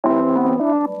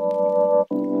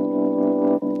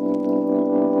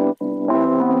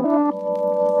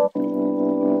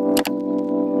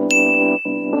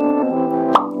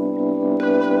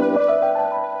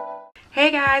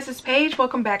guys, it's Paige.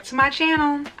 Welcome back to my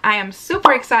channel. I am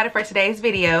super excited for today's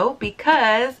video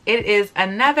because it is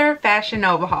another Fashion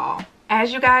Nova haul.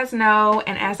 As you guys know,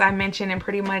 and as I mentioned in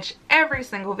pretty much every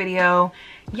single video,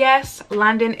 yes,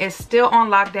 London is still on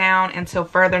lockdown until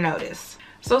further notice.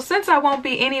 So since I won't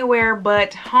be anywhere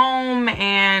but home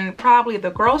and probably the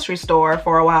grocery store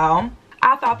for a while,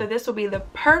 I thought that this would be the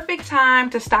perfect time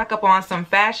to stock up on some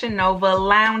Fashion Nova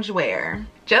loungewear.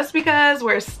 Just because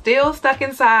we're still stuck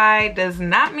inside does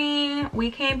not mean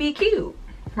we can't be cute,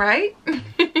 right?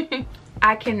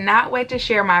 I cannot wait to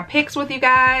share my pics with you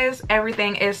guys.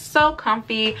 Everything is so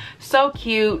comfy, so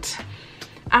cute.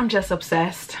 I'm just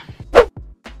obsessed.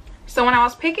 So when I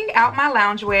was picking out my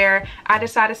loungewear, I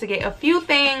decided to get a few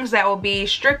things that will be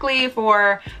strictly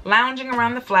for lounging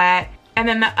around the flat. And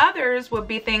then the others would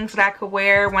be things that I could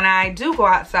wear when I do go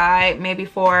outside, maybe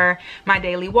for my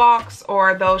daily walks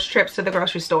or those trips to the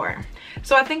grocery store.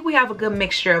 So I think we have a good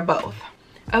mixture of both.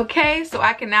 Okay, so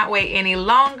I cannot wait any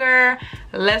longer.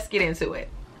 Let's get into it.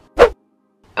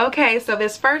 Okay, so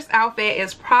this first outfit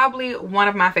is probably one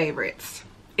of my favorites.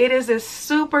 It is this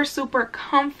super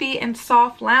comfy and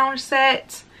soft lounge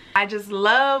set. I just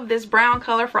love this brown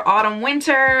color for autumn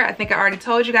winter. I think I already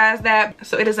told you guys that.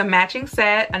 So it is a matching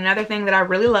set. Another thing that I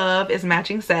really love is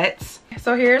matching sets.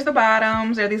 So here's the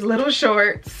bottoms. They're these little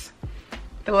shorts.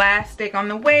 The elastic on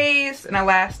the waist and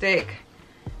elastic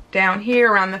down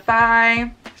here around the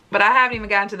thigh. But I haven't even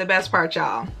gotten to the best part,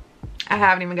 y'all. I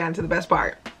haven't even gotten to the best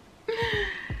part.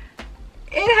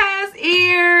 It has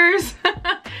ears.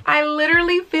 I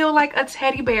literally feel like a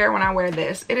teddy bear when I wear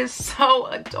this. It is so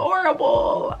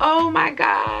adorable. Oh my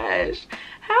gosh.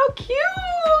 How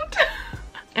cute.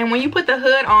 And when you put the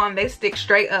hood on, they stick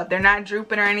straight up. They're not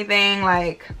drooping or anything.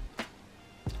 Like,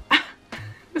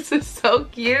 this is so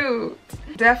cute.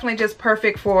 Definitely just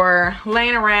perfect for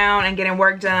laying around and getting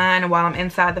work done while I'm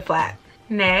inside the flat.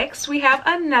 Next, we have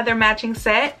another matching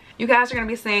set. You guys are going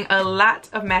to be seeing a lot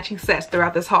of matching sets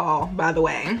throughout this haul, by the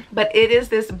way. But it is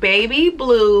this baby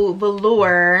blue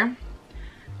velour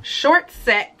short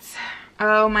set.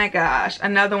 Oh my gosh.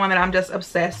 Another one that I'm just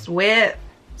obsessed with.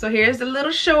 So here's the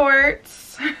little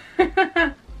shorts.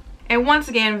 And once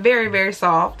again, very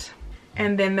soft.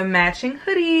 And then the matching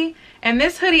hoodie. And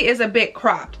this hoodie is a bit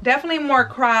cropped. Definitely more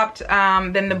cropped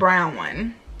than the brown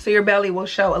one. So your belly will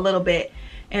show a little bit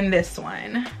in this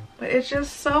one. But it's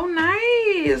just so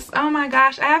nice. Oh my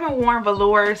gosh, I haven't worn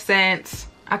velour since,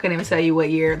 I couldn't even tell you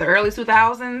what year, the early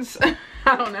 2000s?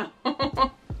 I don't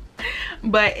know.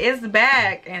 But it's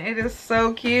back and it is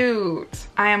so cute.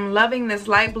 I am loving this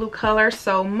light blue color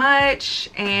so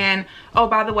much. And oh,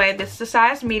 by the way, this is a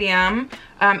size medium.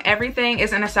 Everything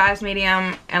is in a size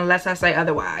medium unless I say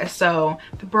otherwise. So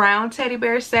the brown teddy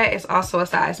bear set is also a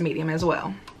size medium as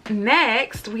well.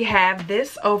 Next, we have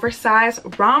this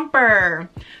oversized romper.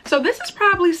 So this is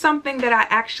probably something that I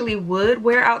actually would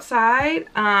wear outside,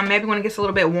 maybe when it gets a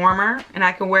little bit warmer and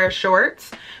I can wear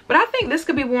shorts. But I think this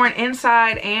could be worn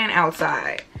inside and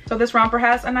outside. So this romper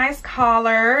has a nice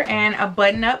collar and a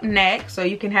button-up neck, so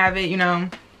you can have it, you know,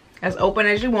 as open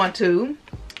as you want to.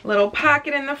 Little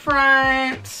pocket in the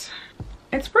front.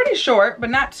 It's pretty short,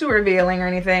 but not too revealing or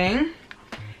anything.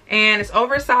 And it's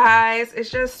oversized. It's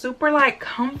just super like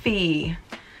comfy.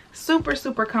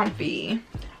 Super comfy.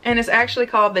 And it's actually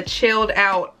called the chilled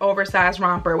out oversized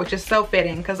romper, which is so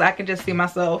fitting because I can just see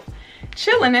myself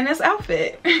chilling in this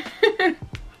outfit.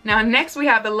 Now next we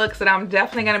have the looks that I'm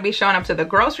definitely going to be showing up to the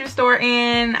grocery store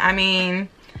in. I mean,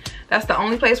 that's the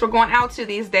only place we're going out to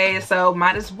these days, so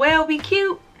might as well be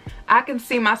cute. I can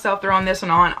see myself throwing this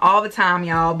one on all the time,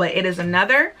 y'all. But it is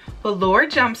another velour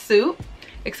jumpsuit.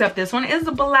 Except this one is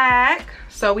black.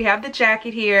 So we have the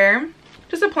jacket here.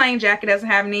 Just a plain jacket, doesn't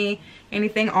have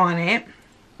anything on it.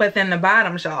 But then the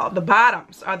bottoms, y'all. The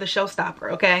bottoms are the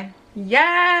showstopper, okay?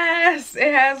 Yes!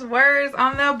 It has words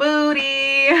on the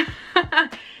booty.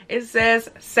 It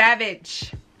says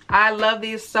savage. I love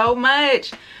these so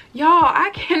much. Y'all,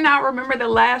 I cannot remember the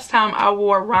last time I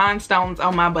wore rhinestones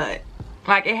on my butt.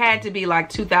 Like, it had to be like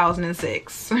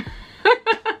 2006.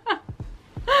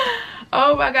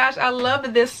 Oh my gosh, I love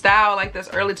that this style, like this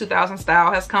early 2000s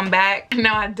style, has come back.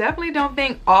 Now, I definitely don't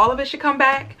think all of it should come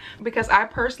back because I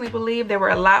personally believe there were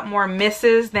a lot more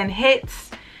misses than hits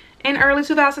in early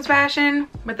 2000s fashion.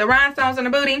 But the rhinestones and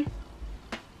the booty,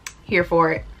 here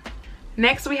for it.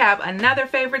 Next, we have another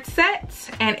favorite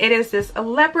set, and it is this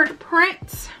leopard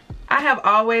print. I have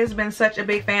always been such a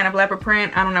big fan of leopard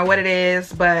print. I don't know what it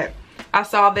is, but I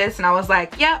saw this and I was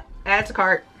like, yep, add to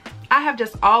cart. I have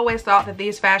just always thought that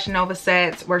these Fashion Nova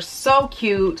sets were so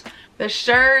cute. The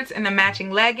shirts and the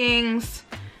matching leggings,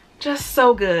 just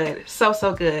so good, so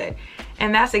good.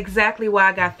 And that's exactly why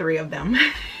I got 3 of them.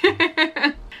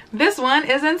 This one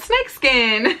is in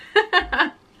snakeskin.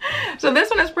 So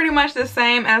this one is pretty much the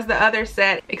same as the other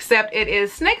set, except it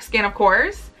is snakeskin, of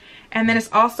course. And then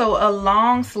it's also a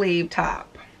long sleeve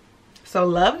top. So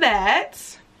love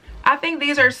that. I think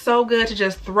these are so good to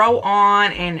just throw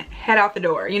on and head out the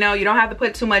door. You know, you don't have to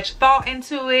put too much thought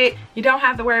into it. You don't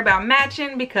have to worry about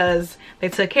matching because they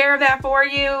took care of that for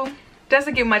you.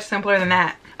 Doesn't get much simpler than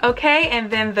that. Okay,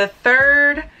 and then the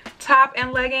third top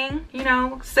and legging, you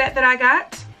know, set that I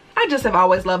got. I just have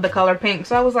always loved the color pink,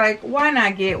 so I was like, why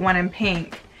not get one in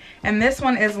pink? And this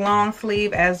one is long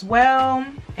sleeve as well.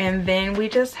 And then we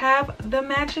just have the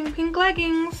matching pink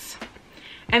leggings.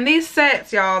 And these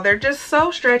sets, y'all, they're just so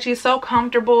stretchy, so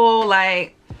comfortable.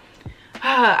 Like,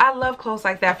 I love clothes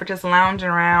like that for just lounging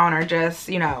around, or just,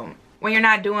 you know, when you're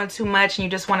not doing too much and you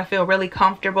just want to feel really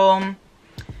comfortable.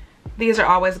 These are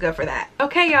always good for that.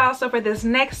 Okay, y'all, so for this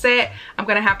next set, I'm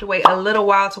gonna have to wait a little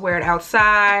while to wear it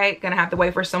outside. Gonna have to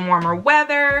wait for some warmer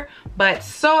weather, but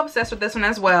so obsessed with this one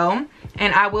as well.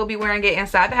 And I will be wearing it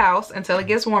inside the house until it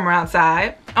gets warmer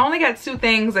outside. I only got 2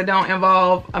 things that don't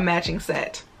involve a matching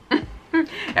set.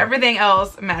 Everything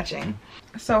else matching.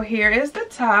 So here is the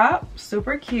top,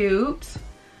 super cute.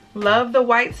 Love the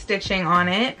white stitching on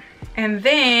it. And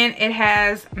then it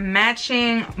has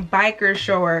matching biker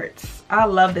shorts. I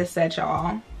love this set,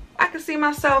 y'all. I could see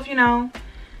myself, you know,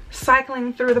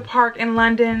 cycling through the park in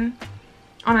London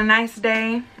on a nice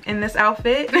day in this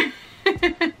outfit.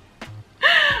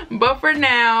 But for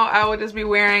now, I will just be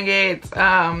wearing it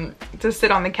to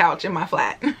sit on the couch in my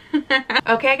flat.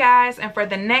 Okay, guys, and for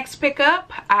the next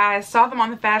pickup, I saw them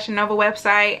on the Fashion Nova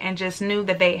website and just knew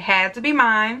that they had to be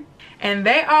mine. And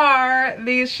they are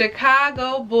these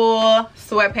Chicago Bull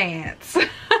sweatpants.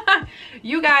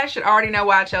 You guys should already know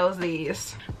why I chose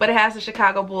these. But it has the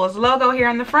Chicago Bulls logo here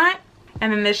in the front.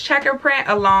 And then this checker print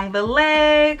along the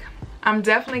leg. I'm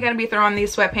definitely going to be throwing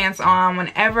these sweatpants on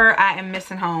whenever I am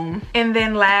missing home. And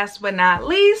then last but not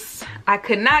least, I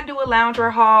could not do a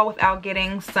loungewear haul without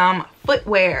getting some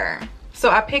footwear. So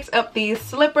I picked up these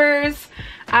slippers.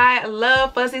 I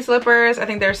love fuzzy slippers. I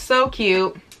think they're so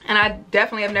cute. And I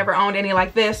definitely have never owned any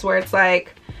like this where it's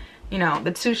like, you know,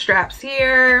 the 2 straps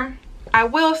here. I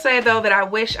will say though that I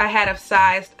wish I had have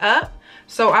sized up.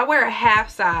 So I wear a half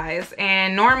size,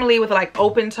 and normally with like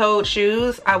open-toed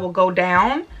shoes, I will go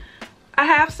down a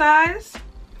half size.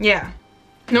 Yeah,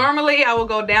 normally I will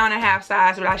go down a half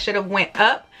size, but I should have went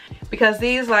up because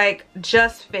these like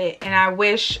just fit, and I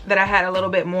wish that I had a little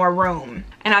bit more room,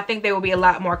 and I think they would be a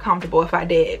lot more comfortable if I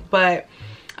did. But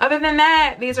other than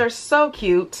that, these are so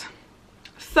cute.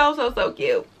 So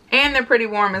cute. And they're pretty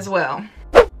warm as well.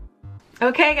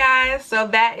 Okay, guys, so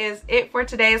that is it for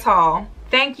today's haul.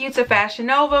 Thank you to Fashion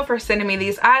Nova for sending me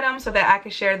these items so that I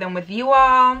could share them with you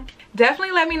all.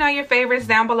 Definitely let me know your favorites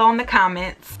down below in the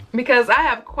comments, because I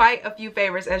have quite a few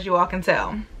favorites, as you all can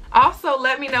tell. Also,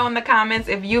 let me know in the comments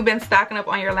if you've been stocking up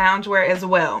on your loungewear as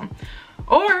well,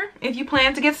 or if you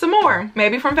plan to get some more,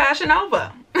 maybe from Fashion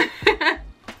Nova.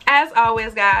 As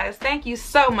always, guys, thank you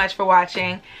so much for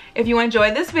watching. If you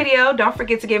enjoyed this video, don't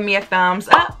forget to give me a thumbs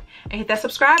up and hit that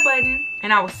subscribe button,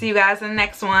 and I will see you guys in the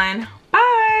next one.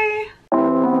 Bye!